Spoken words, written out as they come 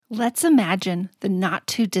Let's imagine the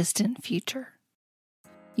not-too-distant future.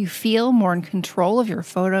 You feel more in control of your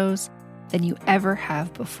photos than you ever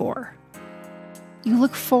have before. You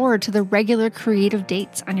look forward to the regular creative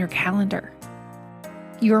dates on your calendar.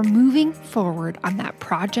 You are moving forward on that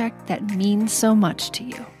project that means so much to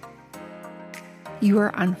you. You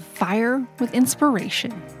are on fire with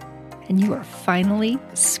inspiration, and you are finally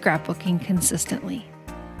scrapbooking consistently.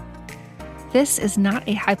 This is not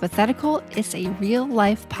a hypothetical, it's a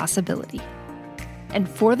real-life possibility. And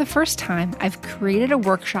for the first time, I've created a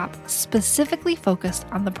workshop specifically focused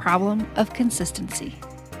on the problem of consistency.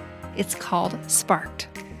 It's called Sparked,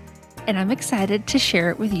 and I'm excited to share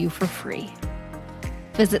it with you for free.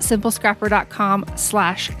 Visit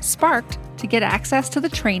simplescrapper.com/sparked to get access to the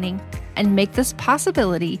training and make this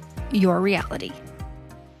possibility your reality.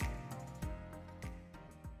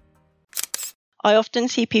 I often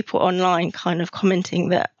see people online kind of commenting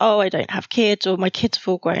that, oh, I don't have kids, or my kids have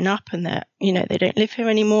all grown up and they're, they don't live here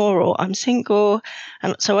anymore, or I'm single,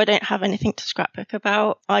 and so I don't have anything to scrapbook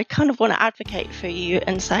about. I kind of want to advocate for you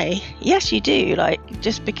and say, yes, you do. Like,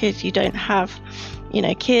 just because you don't have,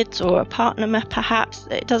 kids or a partner perhaps,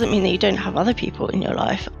 it doesn't mean that you don't have other people in your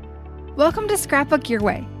life. Welcome to Scrapbook Your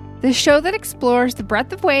Way, the show that explores the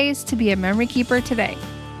breadth of ways to be a memory keeper today.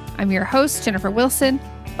 I'm your host, Jennifer Wilson,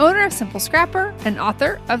 owner of Simple Scrapper and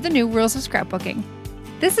author of The New Rules of Scrapbooking.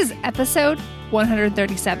 This is episode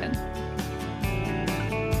 137.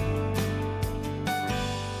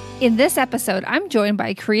 In this episode, I'm joined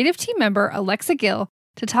by creative team member Alexa Gill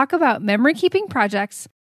to talk about memory-keeping projects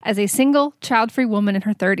as a single, child-free woman in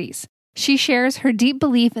her 30s. She shares her deep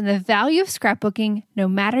belief in the value of scrapbooking no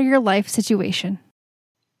matter your life situation.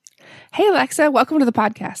 Hey, Alexa, welcome to the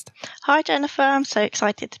podcast. Hi, Jennifer. I'm so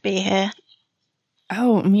excited to be here.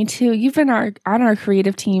 Oh, me too. You've been on our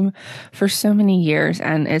creative team for so many years,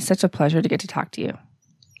 and it's such a pleasure to get to talk to you.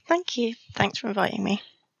 Thank you. Thanks for inviting me.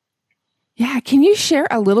 Yeah. Can you share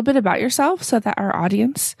a little bit about yourself so that our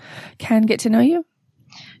audience can get to know you?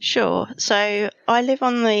 Sure. So I live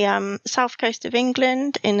on the south coast of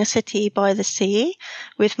England in a city by the sea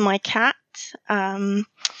with my cat.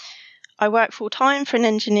 I work full-time for an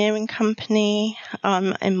engineering company.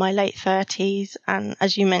 In my late 30s, and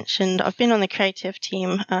as you mentioned, I've been on the creative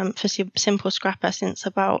team for Simple Scrapper since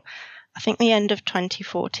about, I think, the end of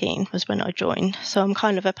 2014 was when I joined. So I'm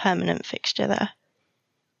kind of a permanent fixture there.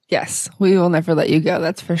 Yes, we will never let you go,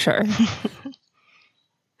 that's for sure.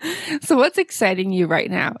 So what's exciting you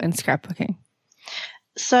right now in scrapbooking?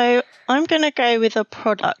 So I'm going to go with a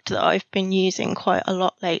product that I've been using quite a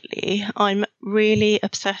lot lately. I'm really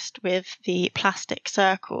obsessed with the plastic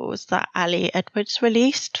circles that Ali Edwards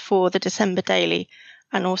released for the December Daily,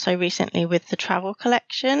 and also recently with the travel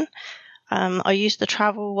collection. I used the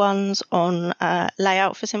travel ones on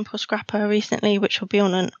layout for Simple Scrapper recently, which will be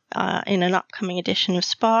on in an upcoming edition of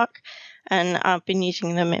Spark. And I've been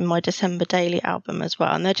using them in my December Daily album as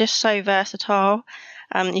well. And they're just so versatile.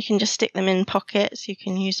 You can just stick them in pockets. You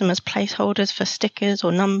can use them as placeholders for stickers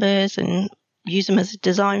or numbers, and use them as a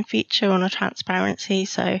design feature on a transparency.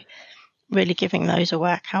 So really giving those a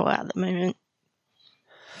workout at the moment.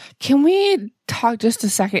 Can we talk just a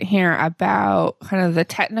second here about kind of the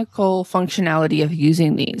technical functionality of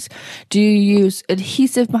using these? Do you use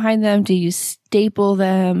adhesive behind them? Do you staple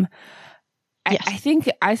them? Yes. I think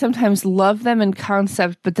I sometimes love them in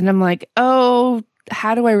concept, but then I'm like, oh,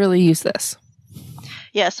 how do I really use this?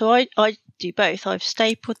 Yeah, so I do both. I've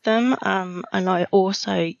stapled them, and I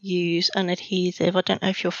also use an adhesive. I don't know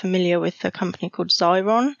if you're familiar with the company called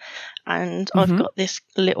Xyron, and I've got this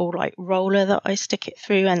little roller that I stick it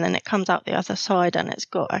through, and then it comes out the other side, and it's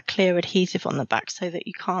got a clear adhesive on the back so that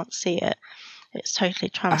you can't see it. It's totally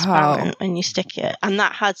transparent when you stick it, and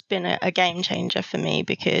that has been a game changer for me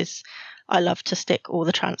because I love to stick all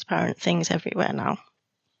the transparent things everywhere now.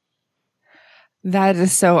 That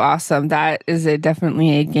is so awesome. That is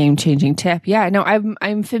definitely a game-changing tip. Yeah, no,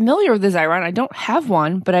 I'm familiar with the Xyron. I don't have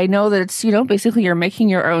one, but I know that it's, basically you're making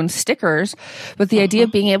your own stickers. But the idea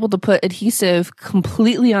of being able to put adhesive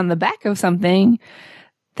completely on the back of something,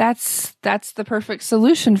 that's the perfect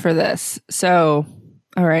solution for this. So,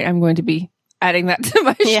 all right, I'm going to be adding that to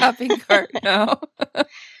my shopping cart now.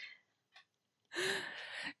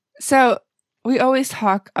 So, we always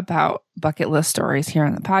talk about bucket list stories here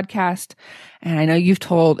on the podcast. And I know you've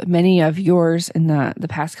told many of yours in the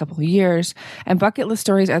past couple of years. And bucket list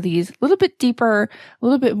stories are these little bit deeper, a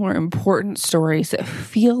little bit more important stories that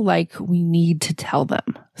feel like we need to tell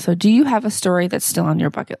them. So do you have a story that's still on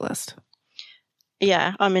your bucket list?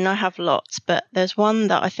 Yeah, I mean, I have lots, but there's one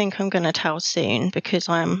that I think I'm going to tell soon because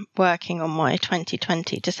I'm working on my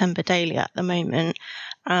 2020 December Daily at the moment.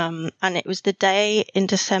 And it was the day in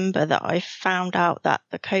December that I found out that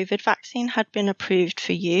the COVID vaccine had been approved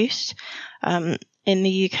for use. In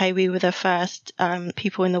the UK, we were the first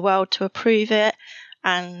people in the world to approve it.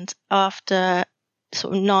 And after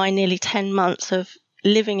sort of 9, nearly 10 months of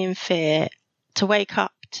living in fear, to wake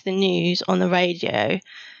up to the news on the radio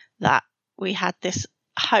that we had this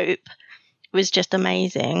hope was just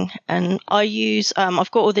amazing. And I use,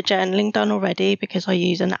 I've got all the journaling done already because I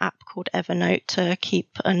use an app called Evernote to keep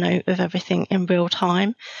a note of everything in real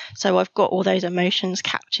time. So I've got all those emotions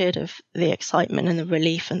captured of the excitement and the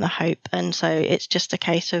relief and the hope. And so it's just a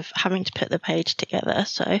case of having to put the page together.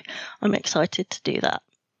 So I'm excited to do that.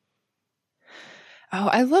 Oh,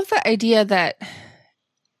 I love the idea that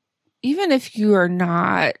even if you are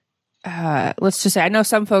not, let's just say, I know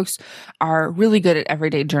some folks are really good at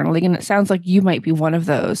everyday journaling, and it sounds like you might be one of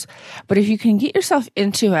those. But if you can get yourself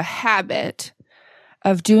into a habit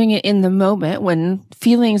of doing it in the moment when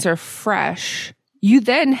feelings are fresh, you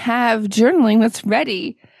then have journaling that's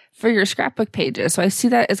ready for your scrapbook pages. So I see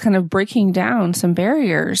that as kind of breaking down some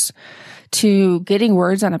barriers to getting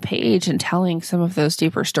words on a page and telling some of those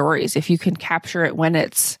deeper stories. If you can capture it when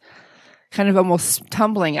it's kind of almost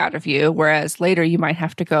tumbling out of you, whereas later you might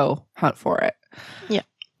have to go hunt for it. Yeah.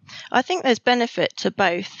 I think there's benefit to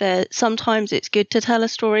both. Sometimes it's good to tell a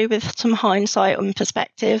story with some hindsight and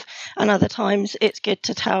perspective, and other times it's good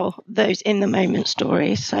to tell those in the moment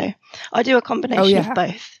stories. So I do a combination of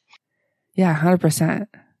both. Yeah, 100%.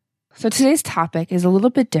 So today's topic is a little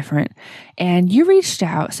bit different, and you reached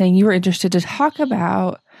out saying you were interested to talk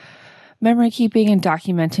about memory keeping and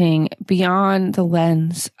documenting beyond the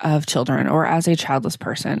lens of children or as a childless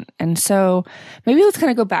person. And so maybe let's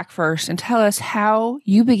kind of go back first and tell us how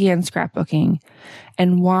you began scrapbooking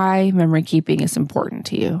and why memory keeping is important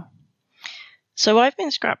to you. So I've been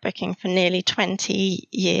scrapbooking for nearly 20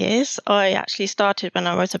 years. I actually started when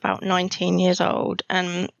I was about 19 years old,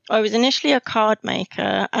 and I was initially a card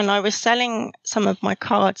maker, and I was selling some of my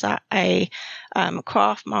cards at a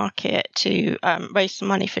craft market to raise some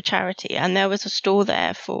money for charity. And there was a stall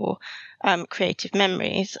there for Creative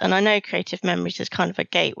Memories. And I know Creative Memories is kind of a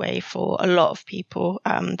gateway for a lot of people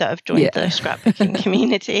that have joined the scrapbooking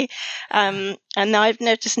community. And I've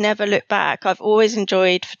just never looked back. I've always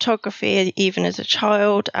enjoyed photography, even as a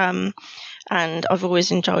child. And I've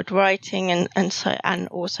always enjoyed writing and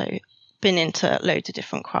also been into loads of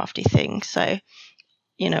different crafty things. So,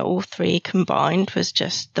 you know, all three combined was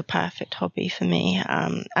just the perfect hobby for me.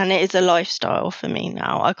 And it is a lifestyle for me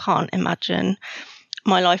now. I can't imagine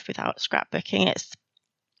my life without scrapbooking. It's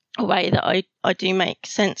a way that I do make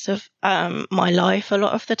sense of my life a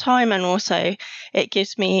lot of the time, and also it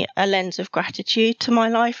gives me a lens of gratitude to my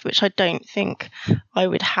life, which I don't think I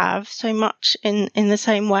would have so much in the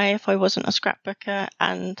same way if I wasn't a scrapbooker.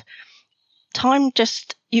 And time,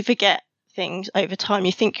 just, you forget things over time.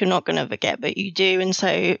 You think you're not going to forget, but you do. And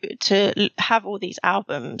so to have all these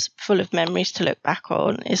albums full of memories to look back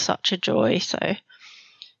on is such a joy. So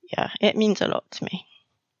yeah, it means a lot to me.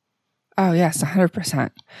 Oh, yes,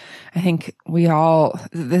 100%. I think we all,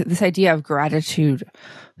 this idea of gratitude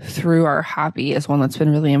through our hobby is one that's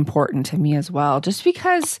been really important to me as well, just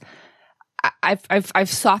because I've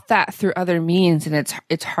sought that through other means, and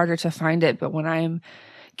it's harder to find it. But when I'm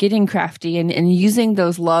getting crafty and using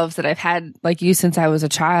those loves that I've had, like you, since I was a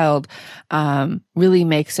child, really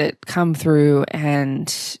makes it come through,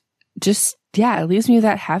 and just, it leaves me with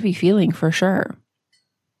that happy feeling for sure.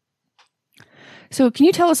 So can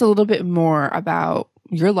you tell us a little bit more about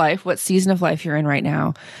your life, what season of life you're in right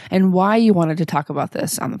now, and why you wanted to talk about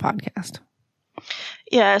this on the podcast?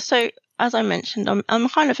 Yeah, so as I mentioned, I'm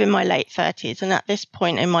kind of in my late 30s, and at this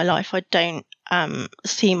point in my life, I don't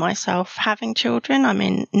see myself having children. I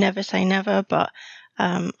mean, never say never, but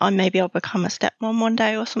maybe I'll become a stepmom one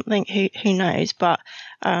day or something. Who knows? But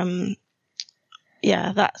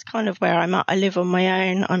yeah, that's kind of where I'm at. I live on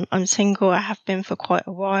my own. I'm single. I have been for quite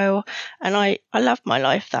a while, and I love my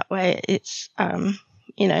life that way. It's,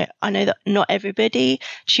 you know, I know that not everybody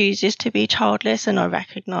chooses to be childless, and I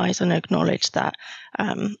recognize and acknowledge that,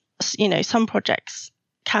 you know, some projects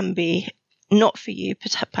can be not for you,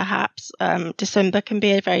 perhaps. December can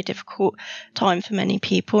be a very difficult time for many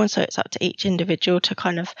people, and so it's up to each individual to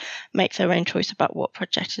kind of make their own choice about what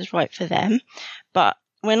project is right for them. But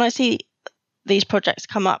when I see these projects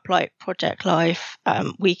come up, like Project Life,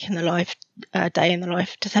 Week in the Life, Day in the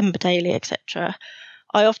Life, December Daily, etc.,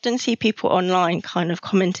 I often see people online kind of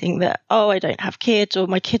commenting that, oh, I don't have kids, or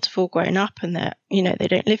my kids have all grown up and they're, you know, they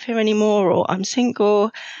don't live here anymore, or I'm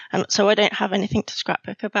single, and so I don't have anything to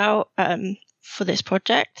scrapbook about for this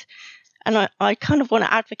project. And I kind of want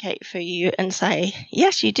to advocate for you and say,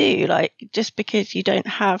 yes, you do. Like, just because you don't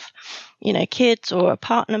have, kids or a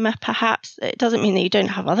partner, perhaps, it doesn't mean that you don't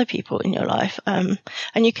have other people in your life. And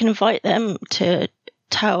you can invite them to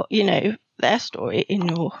tell, their story in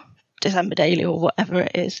your December Daily or whatever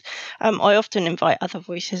it is. I often invite other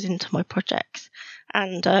voices into my projects.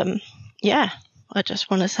 And I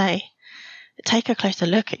just want to say, take a closer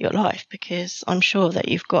look at your life, because I'm sure that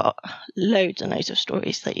you've got loads and loads of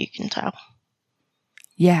stories that you can tell.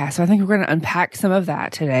 Yeah, so I think we're going to unpack some of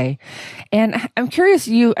that today. And I'm curious,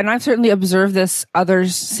 and I've certainly observed this,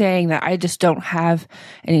 others saying that I just don't have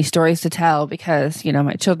any stories to tell because,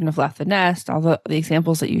 my children have left the nest, all the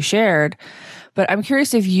examples that you shared. But I'm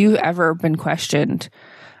curious if you've ever been questioned,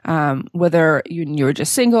 whether you were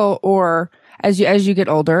just single or as you get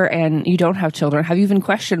older and you don't have children, have you been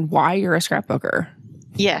questioned why you're a scrapbooker?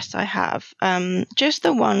 Yes, I have. Just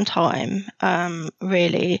the one time,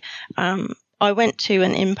 really. I went to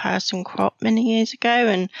an in-person crop many years ago,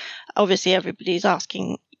 and obviously everybody's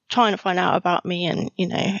trying to find out about me, and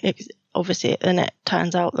then it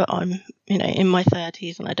turns out that I'm in my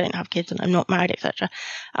 30s and I don't have kids and I'm not married, etc.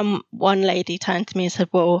 And one lady turned to me and said,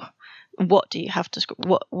 "Well, what do you have to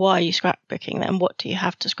why are you scrapbooking then? What do you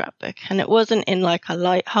have to scrapbook?" And it wasn't in like a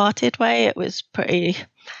light-hearted way. It was pretty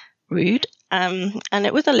rude, and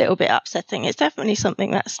it was a little bit upsetting. It's definitely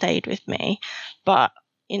something that stayed with me, but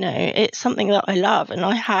it's something that I love, and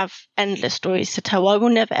I have endless stories to tell. I will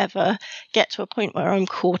never ever get to a point where I'm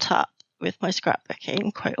caught up with my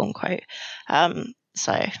scrapbooking, quote unquote.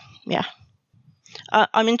 So yeah,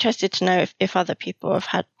 I'm interested to know if other people have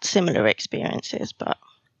had similar experiences, but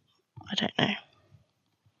I don't know.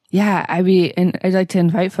 Yeah, I'd like to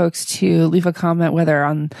invite folks to leave a comment, whether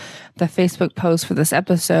on the Facebook post for this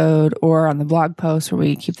episode or on the blog post where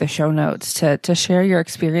we keep the show notes, to share your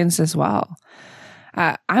experience as well.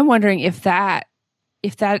 I'm wondering if that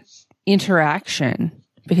interaction,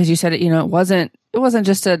 because you said it, it wasn't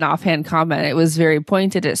just an offhand comment. It was very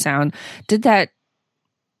pointed at sound. Did that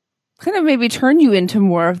kind of maybe turn you into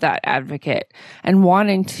more of that advocate and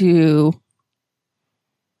wanting to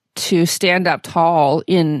stand up tall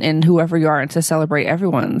in whoever you are and to celebrate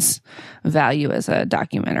everyone's value as a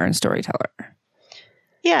documenter and storyteller?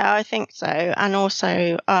 Yeah, I think so. And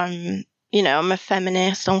also, I'm a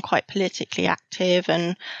feminist. I'm quite politically active,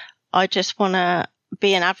 and I just want to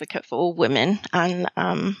be an advocate for all women and,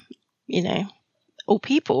 all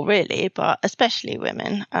people really, but especially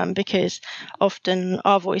women, because often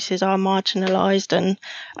our voices are marginalised and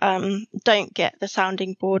don't get the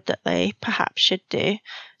sounding board that they perhaps should do.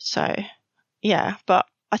 So, yeah, but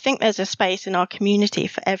I think there's a space in our community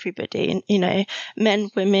for everybody, men,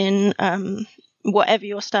 women, whatever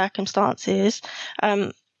your circumstances,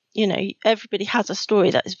 everybody has a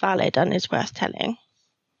story that is valid and is worth telling.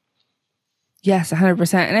 Yes,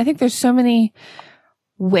 100%. And I think there's so many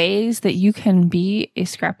ways that you can be a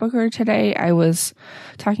scrapbooker today. I was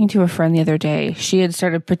talking to a friend the other day. She had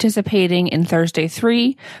started participating in Thursday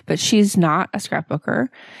 3, but she's not a scrapbooker.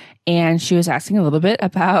 And she was asking a little bit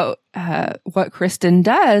about what Kristen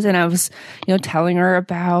does. And I was, telling her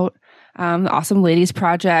about the Awesome Ladies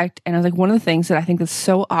Project. And I was like, one of the things that I think that's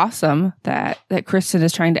so awesome that Kristen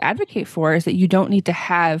is trying to advocate for is that you don't need to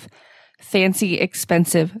have fancy,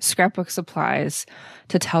 expensive scrapbook supplies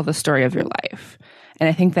to tell the story of your life. And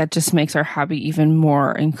I think that just makes our hobby even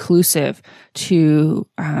more inclusive to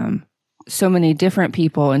so many different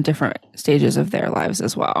people in different stages of their lives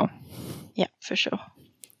as well. Yeah, for sure.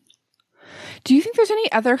 Do you think there's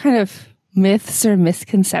any other kind of myths or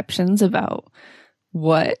misconceptions about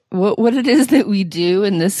what it is that we do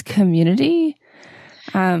in this community,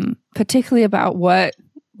 particularly about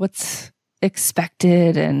what's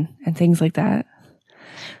expected and things like that?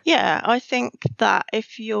 Yeah, I think that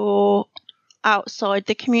if you're outside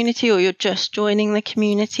the community or you're just joining the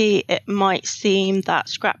community, it might seem that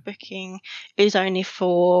scrapbooking is only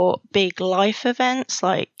for big life events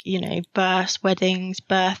like, births, weddings,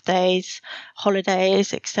 birthdays,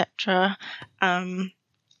 holidays, etc.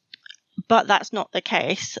 But that's not the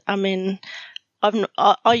case. I mean,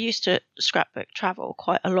 I used to scrapbook travel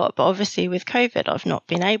quite a lot, but obviously with COVID, I've not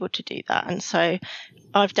been able to do that. And so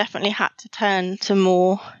I've definitely had to turn to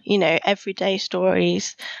more, everyday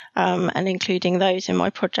stories, and including those in my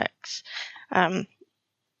projects. I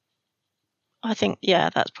think,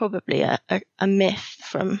 that's probably a myth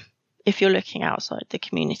from if you're looking outside the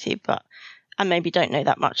community, but I maybe don't know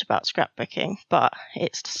that much about scrapbooking, but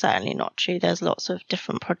it's certainly not true. There's lots of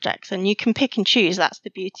different projects and you can pick and choose. That's the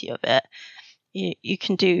beauty of it. You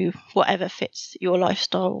can do whatever fits your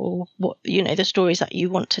lifestyle or what, the stories that you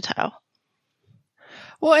want to tell.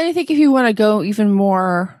 Well, and I think if you want to go even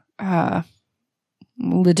more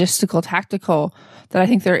logistical, tactical, that I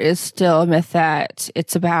think there is still a myth that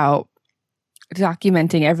it's about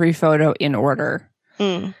documenting every photo in order.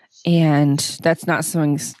 And that's not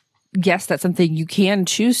something, yes, that's something you can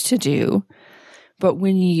choose to do. But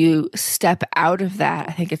when you step out of that,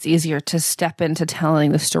 I think it's easier to step into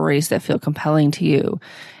telling the stories that feel compelling to you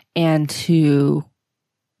and to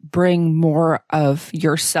bring more of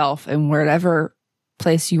yourself and whatever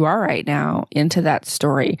place you are right now into that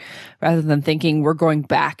story, rather than thinking we're going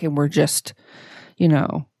back and we're just,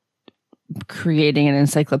 creating an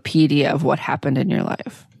encyclopedia of what happened in your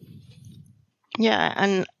life. Yeah,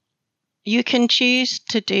 and you can choose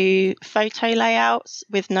to do photo layouts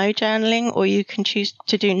with no journaling, or you can choose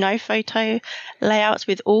to do no photo layouts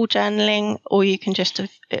with all journaling, or you can just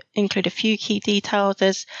include a few key details.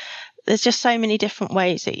 There's just so many different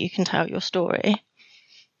ways that you can tell your story.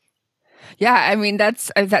 Yeah, I mean,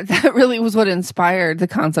 that really was what inspired the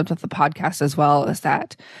concept of the podcast as well, is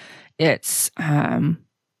that it's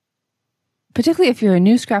particularly if you're a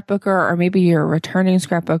new scrapbooker or maybe you're a returning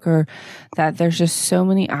scrapbooker, that there's just so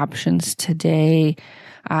many options today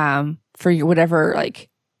for your whatever like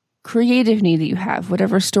creative need that you have,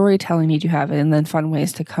 whatever storytelling need you have, and then fun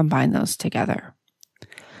ways to combine those together.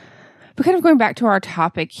 But kind of going back to our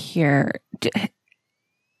topic here,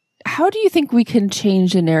 how do you think we can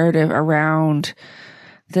change the narrative around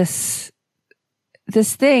this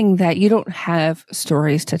thing that you don't have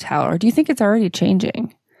stories to tell? Or do you think it's already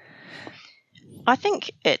changing? I think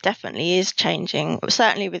it definitely is changing,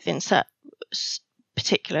 certainly within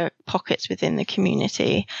particular pockets within the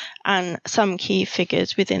community, and some key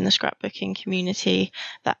figures within the scrapbooking community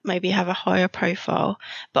that maybe have a higher profile.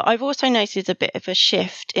 But I've also noticed a bit of a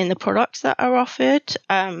shift in the products that are offered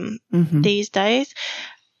these days.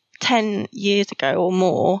 10 years ago or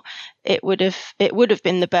more, it would have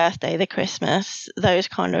been the birthday, the Christmas, those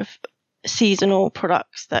kind of seasonal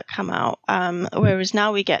products that come out, whereas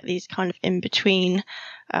now we get these kind of in-between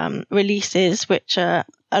releases, which are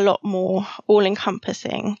a lot more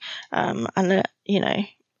all-encompassing, and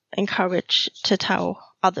encourage to tell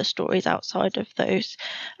other stories outside of those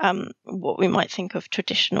what we might think of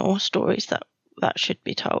traditional stories that should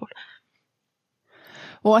be told.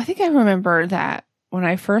 Well, I think I remember that when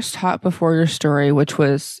I first taught Before Your Story, which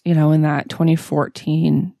was, in that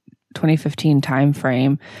 2014 2015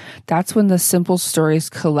 timeframe, that's when the Simple Stories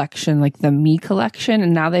collection, like the Me collection,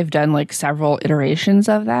 and now they've done like several iterations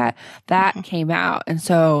of that came out. And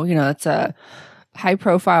so, it's a high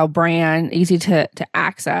profile brand, easy to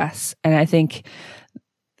access. And I think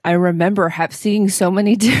I remember seeing so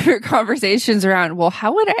many different conversations around, well,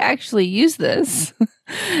 how would I actually use this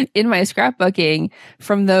in my scrapbooking,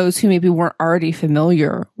 from those who maybe weren't already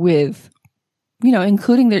familiar with,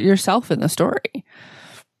 including yourself in the story.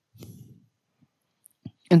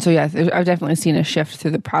 And so, yeah, I've definitely seen a shift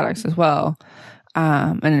through the products as well.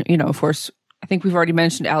 And, of course, I think we've already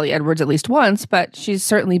mentioned Ali Edwards at least once, but she's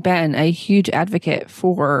certainly been a huge advocate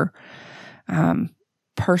for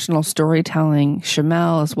personal storytelling.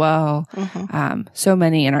 Shamel as well. So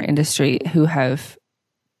many in our industry who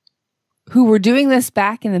were doing this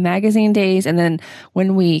back in the magazine days. And then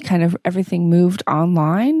when we kind of everything moved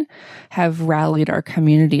online, have rallied our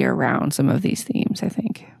community around some of these themes, I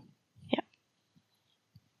think.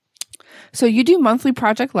 So you do monthly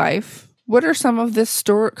Project Life. What are some of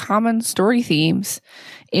the common story themes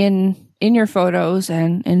in your photos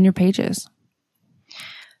and in your pages?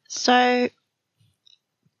 So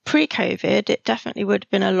pre-COVID, it definitely would have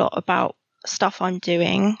been a lot about stuff I'm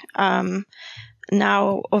doing.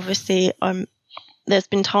 Now, obviously, there's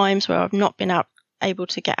been times where I've not been able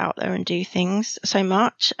to get out there and do things so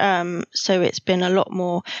much. So it's been a lot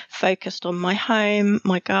more focused on my home,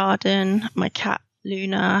 my garden, my cat,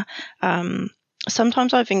 Luna.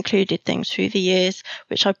 Sometimes I've included things through the years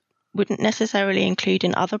which I wouldn't necessarily include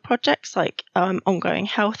in other projects, like ongoing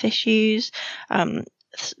health issues,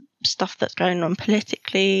 stuff that's going on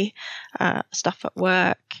politically, stuff at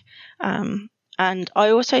work. And I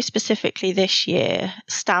also specifically this year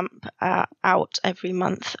stamp out every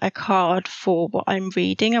month a card for what I'm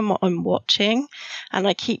reading and what I'm watching. And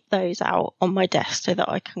I keep those out on my desk so that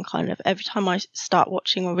I can kind of, every time I start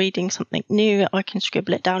watching or reading something new, I can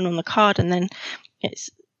scribble it down on the card, and then it's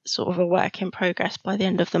sort of a work in progress. By the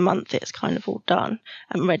end of the month, it's kind of all done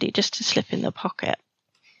and ready just to slip in the pocket.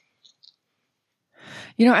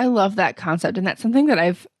 I love that concept. And that's something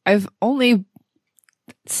that I've only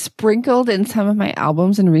sprinkled in some of my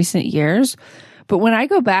albums in recent years, But when I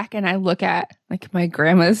go back and I look at like my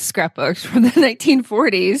grandma's scrapbooks from the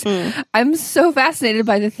 1940s, I'm so fascinated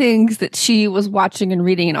by the things that she was watching and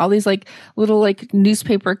reading, and all these like little like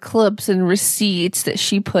newspaper clips and receipts that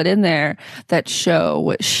she put in there that show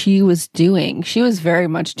what she was doing. She was very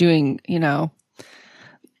much doing, you know,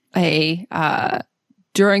 a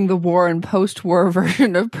during the war and post-war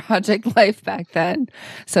version of Project Life back then.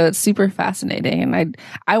 So it's super fascinating. And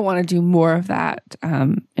I want to do more of that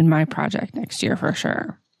in my project next year for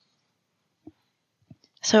sure.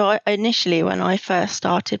 So initially, when I first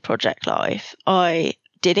started Project Life, I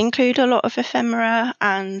did include a lot of ephemera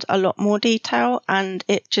and a lot more detail. And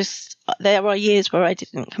there are years where I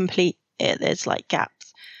didn't complete it. There's like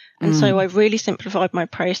gaps. And so I've really simplified my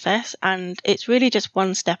process. And it's really just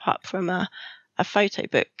one step up from a photo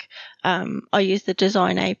book. I use the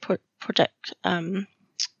Design A project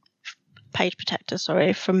page protector,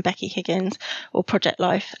 from Becky Higgins or Project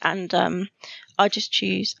Life, and I just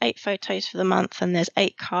choose 8 photos for the month, and there's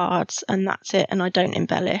 8 cards, and that's it, and I don't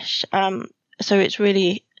embellish. So it's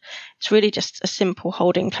really just a simple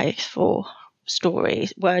holding place for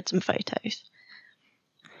stories, words, and photos.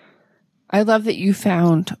 I love that you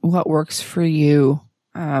found what works for you.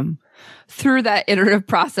 Through that iterative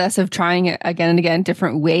process of trying it again and again,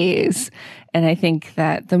 different ways. And I think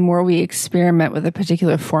that the more we experiment with a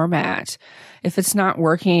particular format, if it's not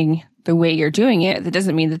working the way you're doing it, that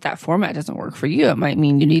doesn't mean that that format doesn't work for you. It might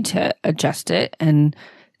mean you need to adjust it and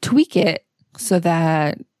tweak it so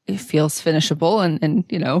that it feels finishable and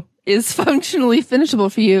you know, is functionally finishable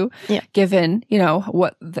for you, given, you know,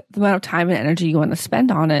 what the amount of time and energy you want to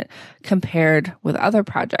spend on it compared with other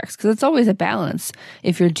projects. Because it's always a balance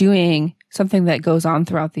if you're doing something that goes on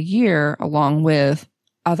throughout the year along with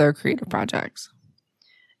other creative projects.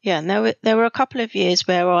 Yeah, and there were a couple of years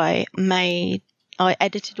where I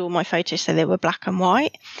edited all my photos so they were black and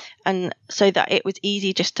white, and so that it was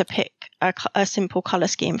easy just to pick a simple color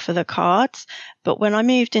scheme for the cards. But when I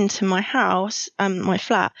moved into my house, my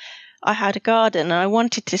flat, I had a garden and I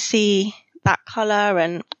wanted to see that color,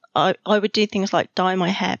 and I would do things like dye my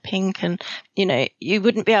hair pink, and you know, you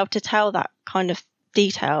wouldn't be able to tell that kind of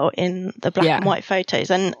detail in the black and white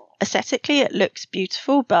photos. And aesthetically it looks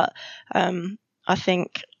beautiful, but I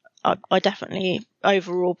think I definitely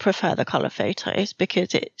overall prefer the color photos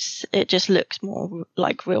because it just looks more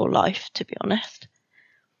like real life, to be honest.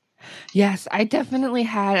 Yes, I definitely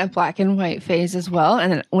had a black and white phase as well.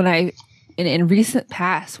 And when in recent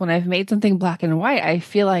past, when I've made something black and white, I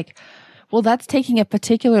feel like, well, that's taking a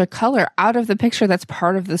particular color out of the picture that's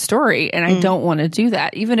part of the story. And I don't want to do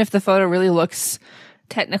that. Even if the photo really looks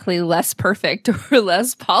technically less perfect or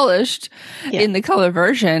less polished in the color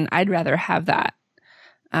version, I'd rather have that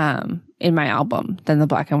in my album than the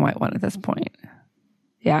black and white one at this point.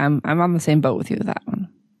 Yeah, I'm on the same boat with you with that one.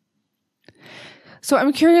 So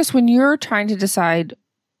I'm curious, when you're trying to decide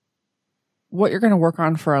what you're going to work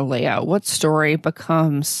on for a layout, what story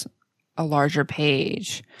becomes a larger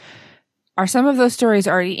page? Are some of those stories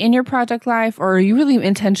already in your Project Life, or are you really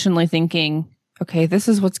intentionally thinking, okay, this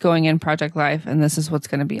is what's going in Project Life and this is what's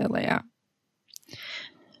going to be a layout?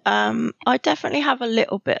 I definitely have a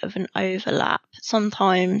little bit of an overlap.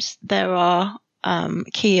 Sometimes there are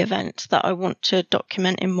key events that I want to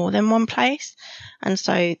document in more than one place, and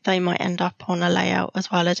so they might end up on a layout as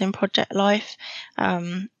well as in Project Life.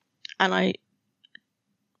 And I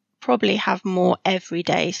probably have more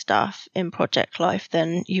everyday stuff in Project Life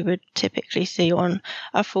than you would typically see on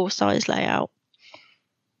a full-size layout.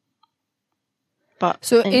 But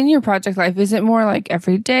so in your Project Life, is it more like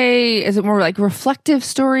every day? Is it more like reflective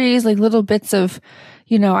stories, like little bits of,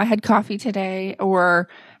 you know, I had coffee today? Or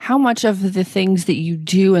how much of the things that you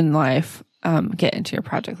do in life get into your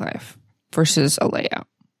Project Life versus a layout?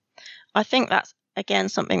 I think that's, again,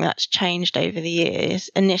 something that's changed over the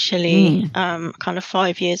years. Initially, kind of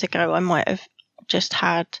 5 years ago, I might have just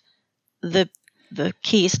had the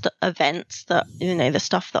key events that, you know, the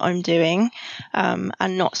stuff that I'm doing,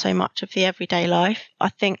 and not so much of the everyday life. I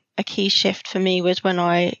think a key shift for me was when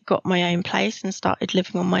I got my own place and started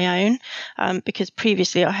living on my own, because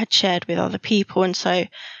previously I had shared with other people, and so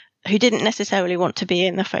who didn't necessarily want to be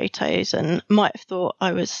in the photos and might have thought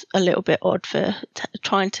I was a little bit odd for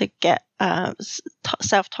trying to get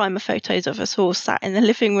self-timer photos of us all sat in the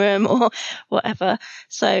living room or whatever.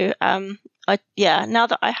 So now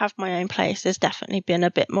that I have my own place, there's definitely been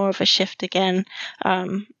a bit more of a shift again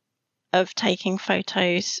of taking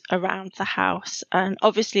photos around the house. And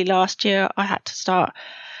obviously last year I had to start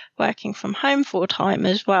working from home full time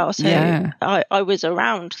as well. So I was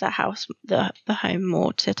around the house, the home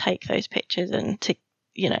more to take those pictures and to,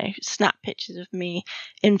 you know, snap pictures of me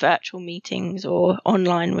in virtual meetings or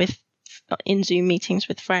online with in Zoom meetings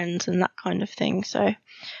with friends and that kind of thing. So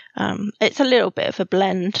it's a little bit of a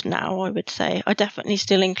blend now, I would say. I definitely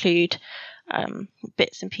still include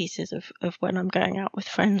bits and pieces of when I'm going out with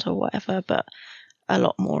friends or whatever, but a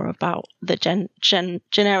lot more about the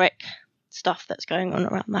generic stuff that's going on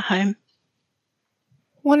around the home.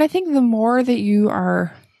 Well, and I think the more that you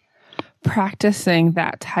are practicing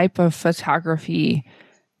that type of photography,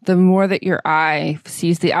 the more that your eye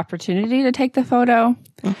sees the opportunity to take the photo.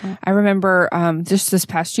 Mm-hmm. I remember just this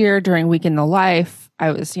past year during Week in the Life,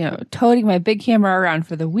 I was, toting my big camera around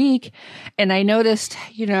for the week, and I noticed,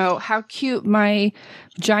 how cute my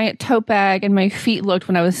giant tote bag and my feet looked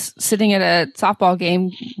when I was sitting at a softball game,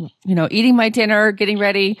 eating my dinner, getting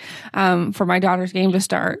ready for my daughter's game to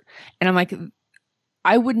start. And I'm like,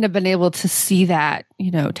 I wouldn't have been able to see that,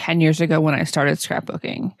 10 years ago when I started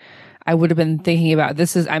scrapbooking. I would have been thinking about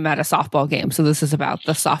I'm at a softball game, so this is about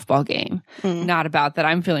the softball game, not about that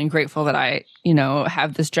I'm feeling grateful that I,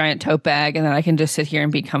 have this giant tote bag and that I can just sit here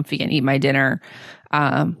and be comfy and eat my dinner,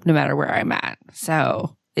 no matter where I'm at.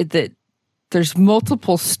 So there's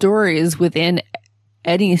multiple stories within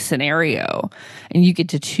any scenario, and you get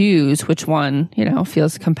to choose which one,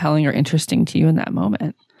 feels compelling or interesting to you in that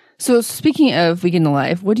moment. So speaking of Week in the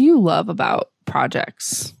Life, what do you love about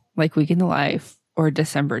projects like Week in the Life or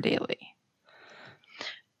December Daily?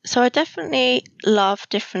 So I definitely love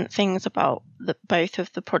different things about both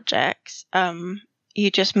of the projects.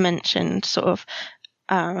 You just mentioned sort of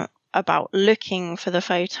about looking for the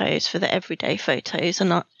photos, for the everyday photos.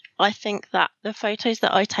 And I think that the photos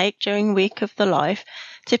that I take during Week of the Life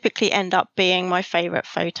typically end up being my favourite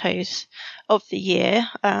photos of the year,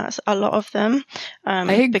 a lot of them.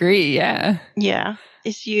 I agree, yeah. Yeah,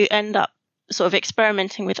 is you end up sort of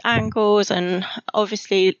experimenting with angles, and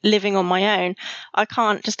obviously living on my own, I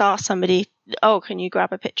can't just ask somebody, oh, can you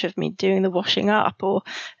grab a picture of me doing the washing up? Or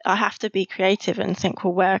I have to be creative and think,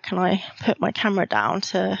 well, where can I put my camera down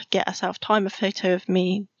to get a self-timer photo of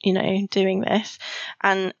me, doing this?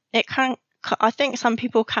 And I think some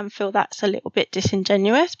people can feel that's a little bit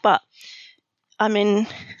disingenuous, but I mean,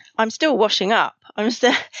 I'm still washing up. I'm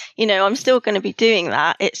still going to be doing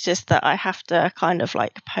that. It's just that I have to kind of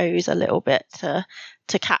like pose a little bit to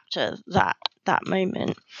capture that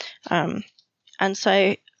moment. And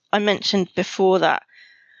so I mentioned before that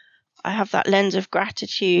I have that lens of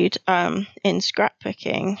gratitude in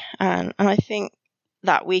scrapbooking, and I think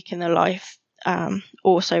that Week in the Life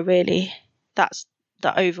also really, that's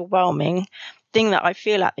the overwhelming thing that I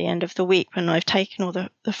feel at the end of the week when I've taken all the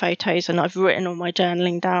photos and I've written all my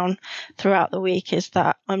journaling down throughout the week, is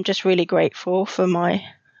that I'm just really grateful for my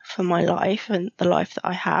life and the life that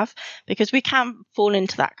I have, because we can fall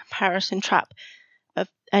into that comparison trap of,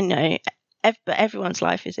 but everyone's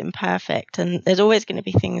life is imperfect, and there's always going to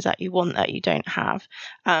be things that you want that you don't have.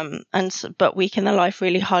 But Week in the Life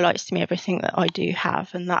really highlights to me everything that I do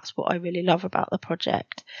have, and that's what I really love about the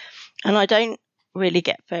project. And I don't really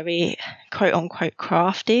get very quote unquote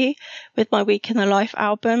crafty with my Week in the Life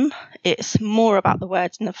album. It's more about the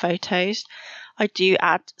words and the photos. I do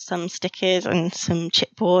add some stickers and some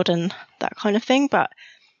chipboard and that kind of thing, but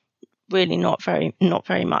really not very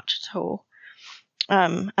much at all.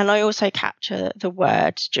 And I also capture the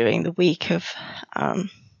words during the week of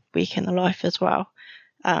Week in the Life as well.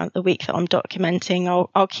 The week that I'm documenting,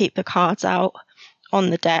 I'll keep the cards out on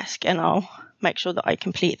the desk, and I'll make sure that I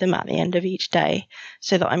complete them at the end of each day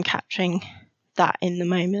so that I'm capturing that in the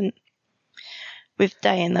moment. With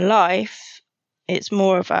Day in the Life, it's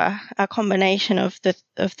more of a combination of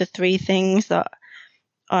the three things that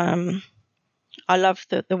I love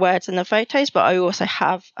the words and the photos, but I also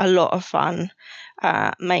have a lot of fun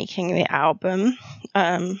making the album.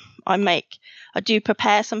 I do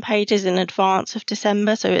prepare some pages in advance of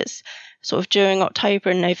December, so it's sort of during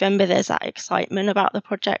October and November there's that excitement about the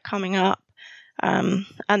project coming up. And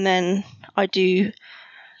then I do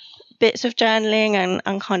bits of journaling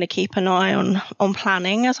and kind of keep an eye on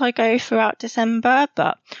planning as I go throughout December,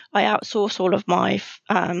 but I outsource all of my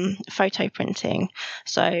photo printing.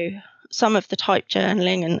 So some of the type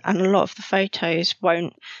journaling and a lot of the photos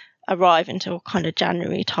won't arrive until kind of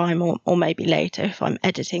January time or maybe later if I'm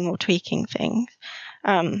editing or tweaking things.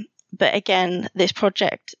 But again, this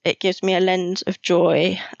project, it gives me a lens of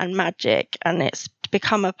joy and magic, and it's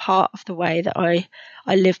become a part of the way that I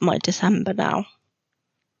live my December now.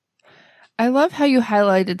 I love how you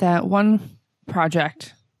highlighted that one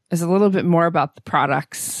project is a little bit more about the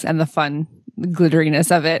products and the fun glitteriness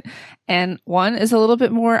of it, and one is a little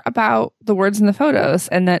bit more about the words and the photos,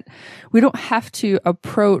 and that we don't have to have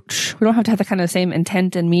the kind of same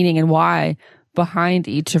intent and meaning and why behind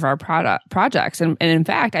each of our projects. And in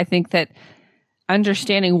fact, I think that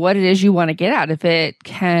understanding what it is you want to get out of it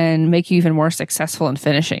can make you even more successful in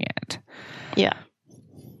finishing it. Yeah.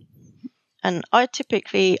 And I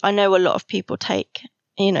know a lot of people take,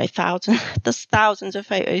 there's thousands of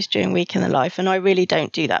photos during Week in the Life, and I really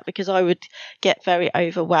don't do that because I would get very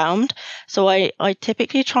overwhelmed. So I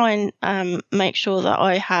typically try and make sure that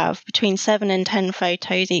I have between 7 and 10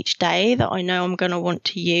 photos each day that I know I'm going to want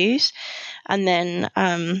to use, and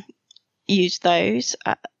then use those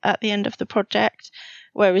at the end of the project.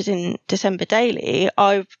 Whereas in December Daily,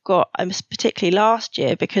 particularly last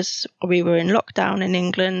year, because we were in lockdown in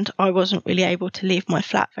England, I wasn't really able to leave my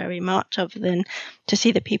flat very much other than to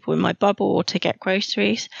see the people in my bubble or to get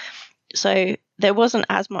groceries. So there wasn't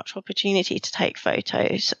as much opportunity to take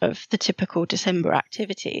photos of the typical December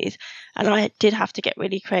activities. And I did have to get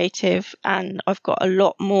really creative, and I've got a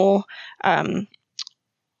lot more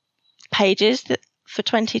pages for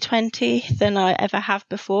 2020 than I ever have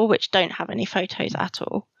before, which don't have any photos at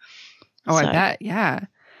all. Oh, I bet. Yeah.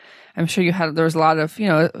 I'm sure there was a lot of,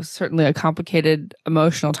 it was certainly a complicated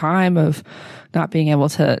emotional time of not being able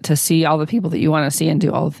to see all the people that you want to see and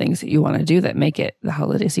do all the things that you want to do that make it the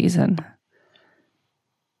holiday season.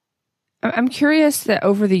 I'm curious that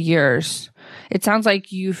over the years, it sounds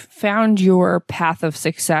like you've found your path of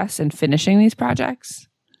success in finishing these projects.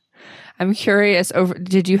 I'm curious,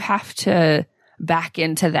 did you have to back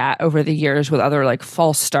into that over the years with other like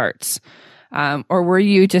false starts? Or were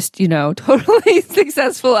you just, totally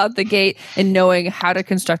successful out the gate in knowing how to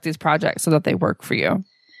construct these projects so that they work for you?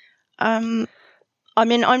 I'm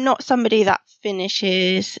not somebody that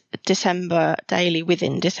finishes December Daily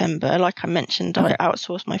within December. Like I mentioned, okay. I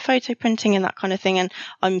outsource my photo printing and that kind of thing, and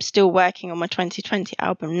I'm still working on my 2020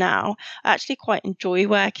 album now. I actually quite enjoy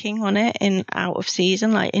working on it out of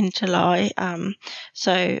season, like in July.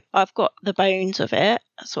 So I've got the bones of it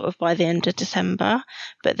sort of by the end of December,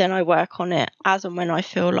 but then I work on it as and when I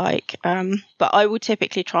feel like. But I will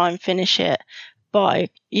typically try and finish it by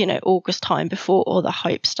August time before all the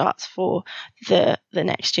hype starts for the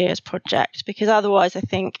next year's project, because otherwise I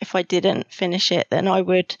think if I didn't finish it, then I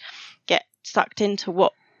would get sucked into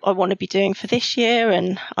what I want to be doing for this year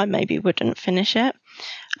and I maybe wouldn't finish it.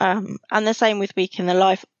 And the same with Week in the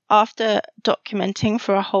Life. After documenting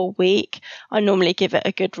for a whole week, I normally give it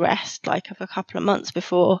a good rest, like of a couple of months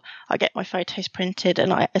before I get my photos printed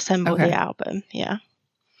and I assemble the album. Yeah.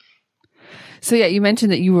 So yeah, you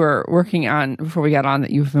mentioned that you were working on, before we got on,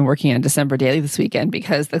 that you've been working on December Daily this weekend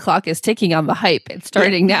because the clock is ticking on the hype. It's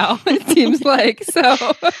starting now, it seems like.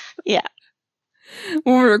 So yeah.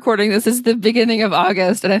 When we're recording this, it's the beginning of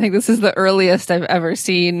August, and I think this is the earliest I've ever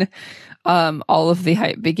seen all of the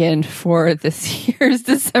hype begin for this year's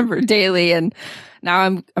December Daily. And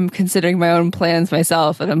now I'm considering my own plans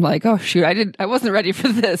myself, and I'm like, oh shoot, I wasn't ready for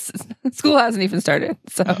this. School hasn't even started.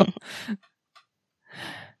 So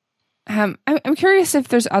I'm curious if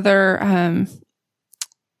there's other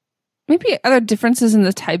maybe other differences in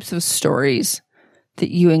the types of stories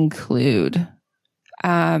that you include.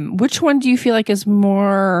 Which one do you feel like is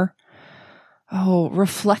more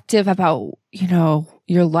reflective about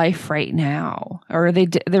your life right now, or are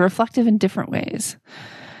they're reflective in different ways?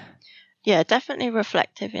 Yeah, definitely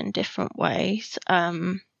reflective in different ways.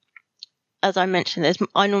 As I mentioned,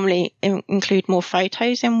 I normally include more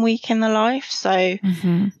photos in Week in the Life. So,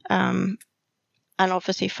 and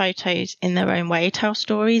obviously photos in their own way tell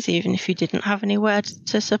stories, even if you didn't have any words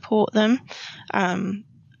to support them.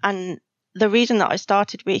 And the reason that I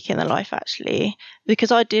started Week in the Life, actually,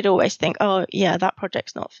 because I did always think, oh yeah, that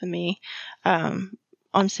project's not for me.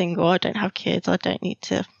 I'm single. I don't have kids. I don't need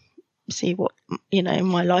to see what,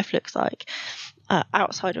 my life looks like.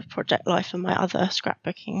 Outside of Project Life and my other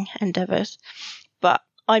scrapbooking endeavours. But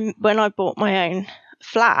when I bought my own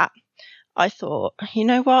flat, I thought, you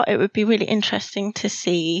know what, it would be really interesting to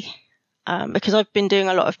see, because I've been doing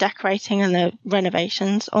a lot of decorating and the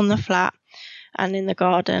renovations on the flat and in the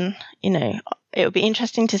garden. It would be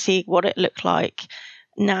interesting to see what it looked like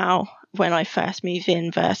now when I first move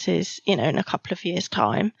in versus, in a couple of years'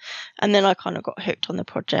 time. And then I kind of got hooked on the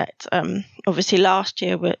project. Obviously last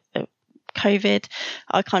year with COVID,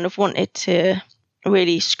 I kind of wanted to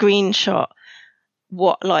really screenshot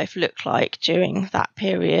what life looked like during that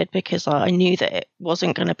period, because I knew that it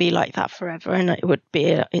wasn't going to be like that forever, and it would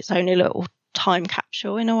be its own little time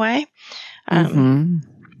capsule in a way. And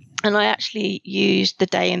I actually used the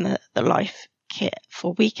Day in the Life kit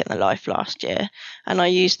for Week in the Life last year, and I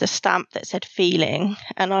used a stamp that said feeling,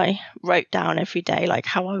 and I wrote down every day like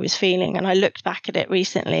how I was feeling. And I looked back at it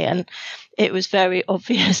recently, and it was very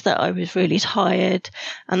obvious that I was really tired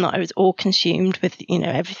and that I was all consumed with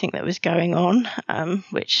everything that was going on,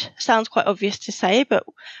 which sounds quite obvious to say, but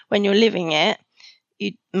when you're living it,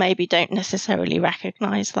 you maybe don't necessarily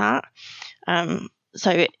recognize that.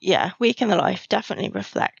 So yeah, week in the life, definitely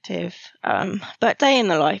reflective. But day in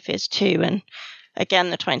the life is too. And again,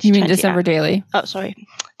 the 2020. You mean December Daily? Oh, sorry.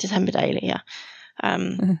 December Daily. Yeah.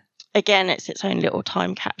 Again, it's its own little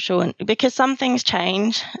time capsule. And because some things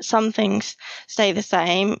change, some things stay the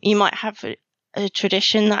same. You might have a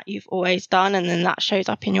tradition that you've always done, and then that shows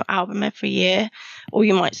up in your album every year, or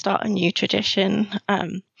you might start a new tradition.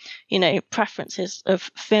 Preferences of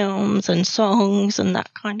films and songs and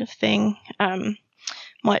that kind of thing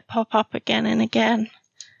might pop up again and again.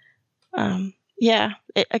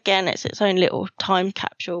 It's its own little time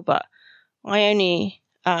capsule, but I only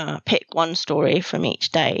pick one story from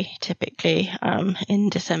each day typically in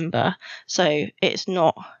December, so it's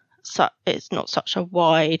not such a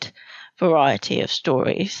wide variety of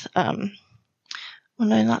stories. No,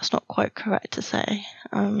 that's not quite correct to say.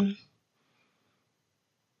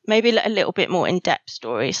 Maybe a little bit more in-depth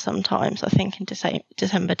stories sometimes, I think, in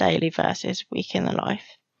December Daily versus Week in the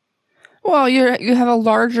Life. Well, you have a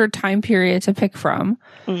larger time period to pick from,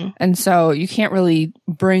 and so you can't really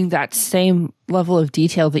bring that same level of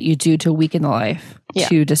detail that you do to Week in the Life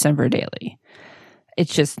to December Daily.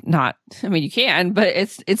 It's just not. I mean, you can, but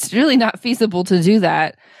it's really not feasible to do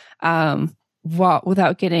that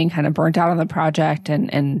without getting kind of burnt out on the project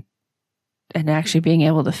and actually being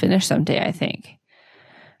able to finish someday, I think.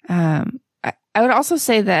 I would also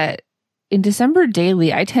say that in December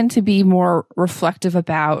Daily, I tend to be more reflective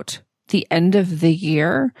about the end of the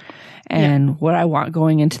year and what I want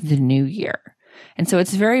going into the new year. And so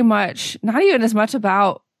it's very much not even as much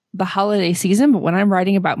about the holiday season, but when I'm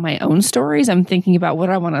writing about my own stories, I'm thinking about what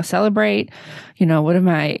I want to celebrate, what am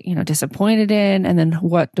I, disappointed in, and then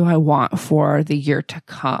what do I want for the year to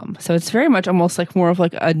come. So it's very much almost like more of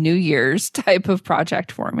like a New Year's type of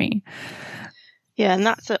project for me. Yeah, and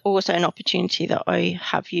that's also an opportunity that I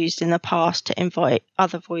have used in the past to invite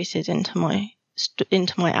other voices into my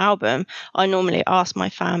album. I normally ask my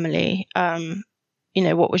family,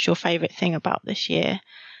 what was your favorite thing about this year?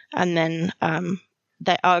 And then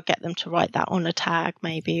I'll get them to write that on a tag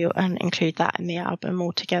maybe and include that in the album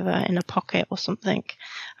all together in a pocket or something.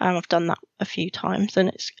 I've done that a few times,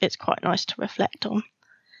 and it's quite nice to reflect on.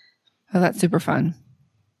 Oh, that's super fun.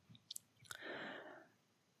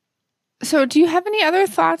 So do you have any other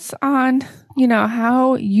thoughts on,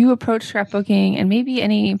 how you approach scrapbooking, and maybe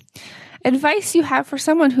any advice you have for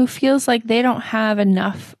someone who feels like they don't have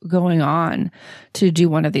enough going on to do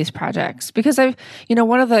one of these projects? Because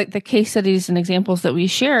one of the case studies and examples that we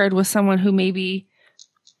shared was someone who maybe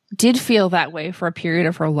did feel that way for a period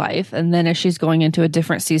of her life, and then as she's going into a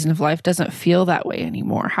different season of life, doesn't feel that way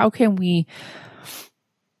anymore. How can we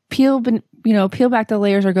peel back the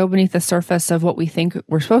layers or go beneath the surface of what we think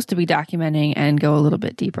we're supposed to be documenting and go a little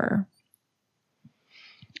bit deeper?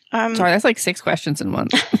 Sorry, that's like 6 questions in one.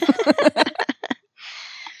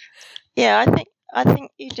 Yeah, I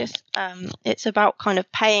think you just it's about kind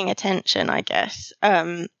of paying attention, I guess.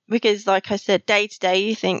 Because like I said, day to day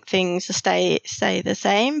you think things stay the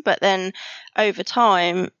same, but then over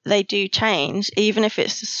time they do change, even if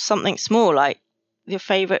it's something small like your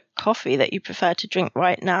favorite coffee that you prefer to drink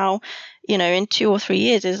right now. In 2 or 3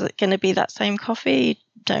 years, is it going to be that same coffee?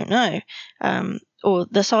 Don't know. Or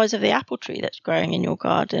the size of the apple tree that's growing in your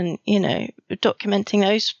garden, documenting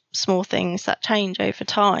those small things that change over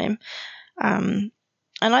time. And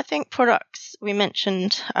I think products, we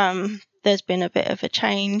mentioned, there's been a bit of a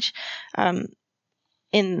change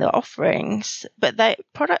in the offerings, but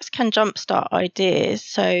products can jumpstart ideas.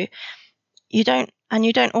 So you don't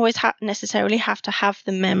always necessarily have to have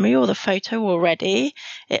the memory or the photo already.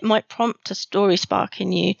 It might prompt a story spark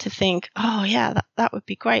in you to think, oh yeah, that would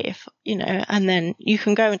be great if, and then you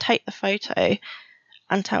can go and take the photo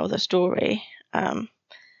and tell the story.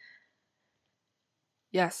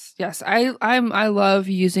 Yes. I love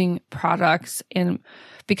using products, and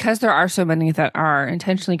because there are so many that are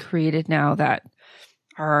intentionally created now that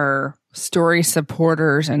are story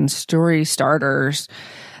supporters and story starters,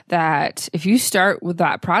 that if you start with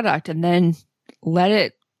that product and then let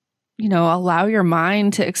it, allow your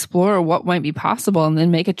mind to explore what might be possible and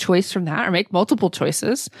then make a choice from that or make multiple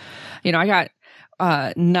choices. I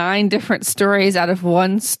got 9 different stories out of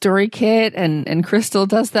one story kit, and Crystal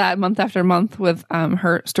does that month after month with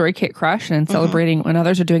her story kit crush and celebrating when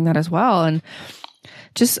others are doing that as well. And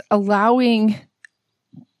just allowing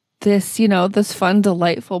this, this fun,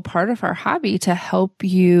 delightful part of our hobby to help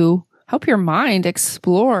your mind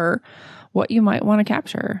explore what you might want to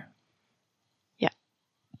capture. Yeah.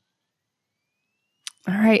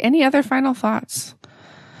 All right. Any other final thoughts?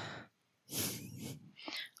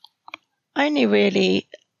 Only really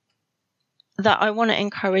that I want to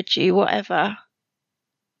encourage you, whatever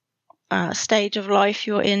stage of life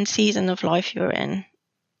you're in, season of life you're in.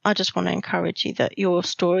 I just want to encourage you that your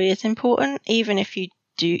story is important. Even if you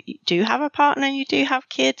do have a partner, you do have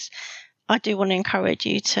kids, I do want to encourage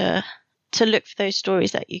you to look for those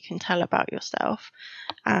stories that you can tell about yourself,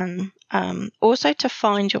 and also to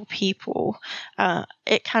find your people.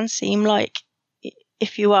 It can seem like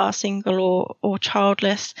if you are single or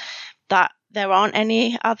childless that there aren't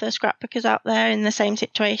any other scrapbookers out there in the same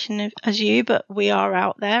situation as you, but we are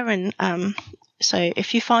out there. And so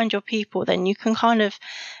if you find your people, then you can kind of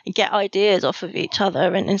get ideas off of each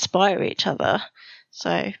other and inspire each other.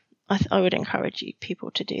 So I would encourage you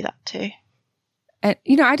people to do that too. And,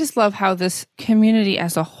 I just love how this community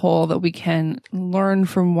as a whole, that we can learn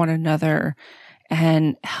from one another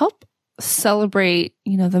and help celebrate,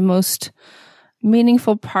 the most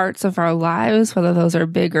meaningful parts of our lives, whether those are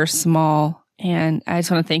big or small. And I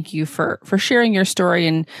just want to thank you for sharing your story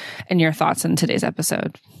and your thoughts in today's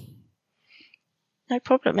episode. No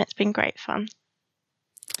problem. It's been great fun.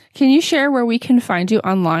 Can you share where we can find you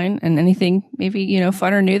online and anything maybe,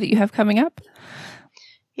 fun or new that you have coming up?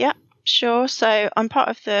 Yeah, sure. So I'm part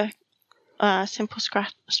of the Simple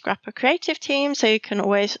Scrapper creative team. So you can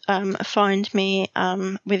always find me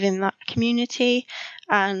within that community.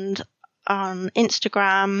 And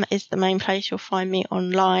Instagram is the main place you'll find me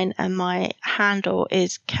online. And my handle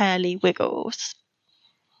is Curly Wiggles.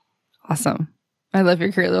 Awesome. I love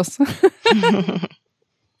your curls.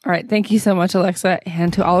 All right. Thank you so much, Alexa.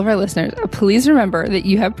 And to all of our listeners, please remember that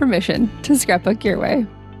you have permission to scrapbook your way.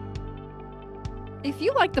 If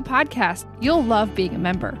you like the podcast, you'll love being a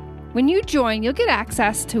member. When you join, you'll get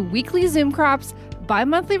access to weekly Zoom crops,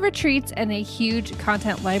 bi-monthly retreats, and a huge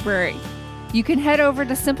content library. You can head over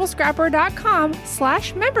to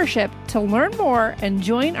simplescrapper.com/membership to learn more and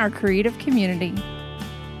join our creative community.